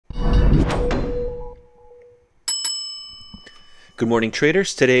Good morning,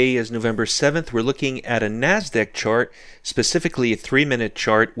 traders. Today is November 7th. We're looking at a Nasdaq chart, specifically a 3-minute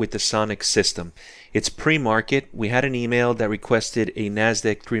chart with the Sonic system. It's pre-market. We had an email that requested a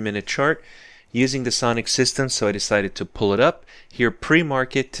Nasdaq 3-minute chart using the Sonic system, so I decided to pull it up here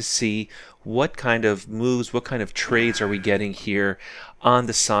pre-market to see what kind of moves, what kind of trades are we getting here on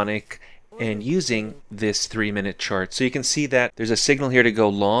the Sonic and using this 3-minute chart. So you can see that there's a signal here to go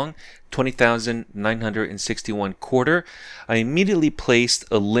long, 20,961 quarter. I immediately placed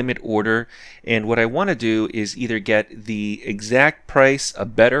a limit order, and what I want to do is either get the exact price, a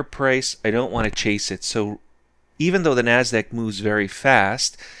better price. I don't want to chase it. So even though the Nasdaq moves very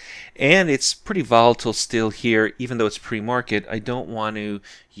fast and it's pretty volatile still here, even though it's pre-market, I don't want to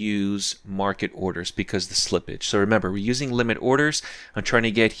use market orders because the slippage. So remember, we're using limit orders. I'm trying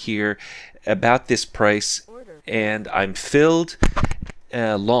to get here about this price, and I'm filled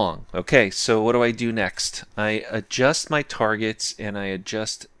long. Okay, so what do I do next? I adjust my targets and I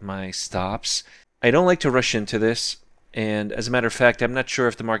adjust my stops. I don't like to rush into this, and as a matter of fact, I'm not sure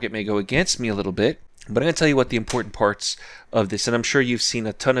if the market may go against me a little bit, but I'm going to tell you what the important parts of this, and I'm sure you've seen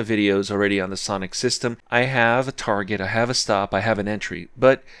a ton of videos already on the Sonic system. I have a target, I have a stop, I have an entry,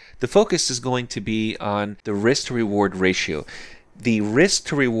 but the focus is going to be on the risk to reward ratio. The risk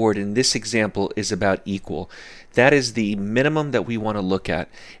to reward in this example is about equal. That is the minimum that we want to look at.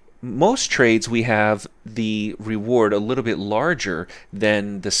 Most trades we have the reward a little bit larger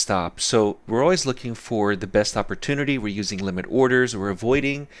than the stop. So we're always looking for the best opportunity. We're using limit orders. We're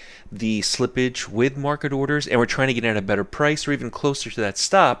avoiding the slippage with market orders, and we're trying to get at a better price or even closer to that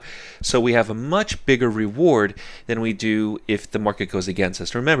stop. So we have a much bigger reward than we do if the market goes against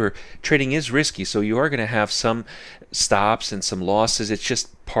us. Remember, trading is risky, so you are going to have some stops and some losses. It's just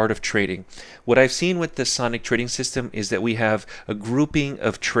part of trading. What I've seen with the Sonic trading system is that we have a grouping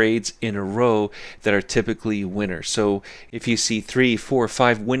of trades in a row that are typically winners. So if you see 3, 4,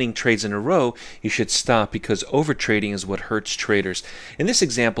 5 winning trades in a row, you should stop, because overtrading is what hurts traders. In this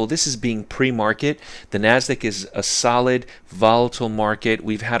example, this is being pre-market. The Nasdaq is a solid, volatile market.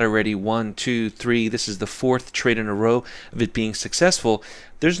 We've had already 1, 2, 3. This is the 4th trade in a row of it being successful.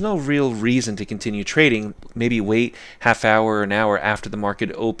 There's no real reason to continue trading. Maybe wait half hour or an hour after the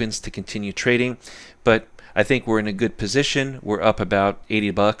market opens to continue trading. But I think we're in a good position. We're up about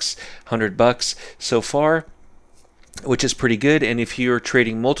 80 bucks, 100 bucks so far, which is pretty good. And if you're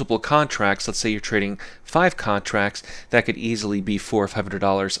trading multiple contracts, let's say you're trading 5 contracts, that could easily be $400 or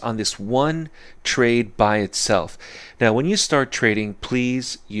 $500 on this one trade by itself. Now, when you start trading,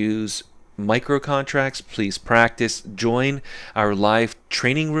 please use micro contracts. Please practice. Join our live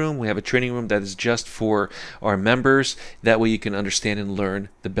training room. We have a training room that is just for our members. That way you can understand and learn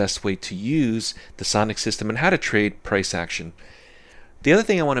the best way to use the Sonic system and how to trade price action. The other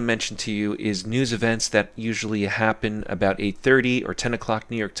thing I want to mention to you is news events that usually happen about 8:30 or 10 o'clock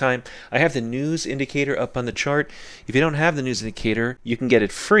New York time. I have the news indicator up on the chart. If you don't have the news indicator, you can get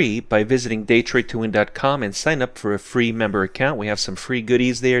it free by visiting daytradetowin.com and sign up for a free member account. We have some free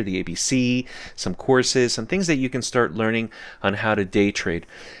goodies there, the ABC, some courses, some things that you can start learning on how to day trade.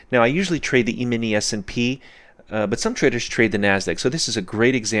 Now, I usually trade the E-mini S&P, but some traders trade the Nasdaq. So this is a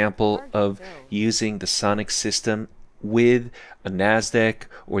great example of using the Sonic system with a Nasdaq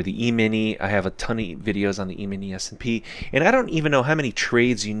or the E-mini. I have a ton of videos on the E-mini S&P, and I don't even know how many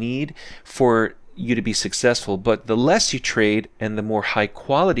trades you need for you to be successful, but the less you trade and the more high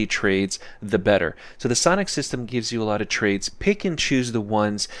quality trades, the better. So the Sonic system gives you a lot of trades. Pick and choose the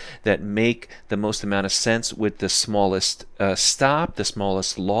ones that make the most amount of sense with the smallest stop, the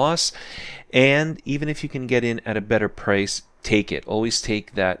smallest loss, and even if you can get in at a better price, take it. Always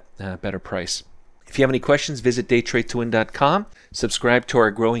take that better price. If you have any questions, visit daytradetowin.com, subscribe to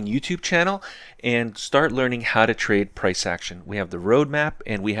our growing YouTube channel, and start learning how to trade price action. We have the roadmap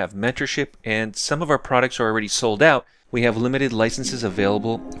and we have mentorship, and some of our products are already sold out. We have limited licenses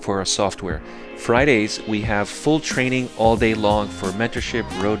available for our software. Fridays, we have full training all day long for mentorship,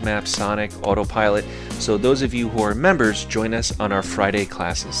 roadmap, Sonic, autopilot. So those of you who are members, join us on our Friday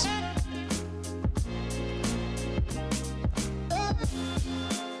classes.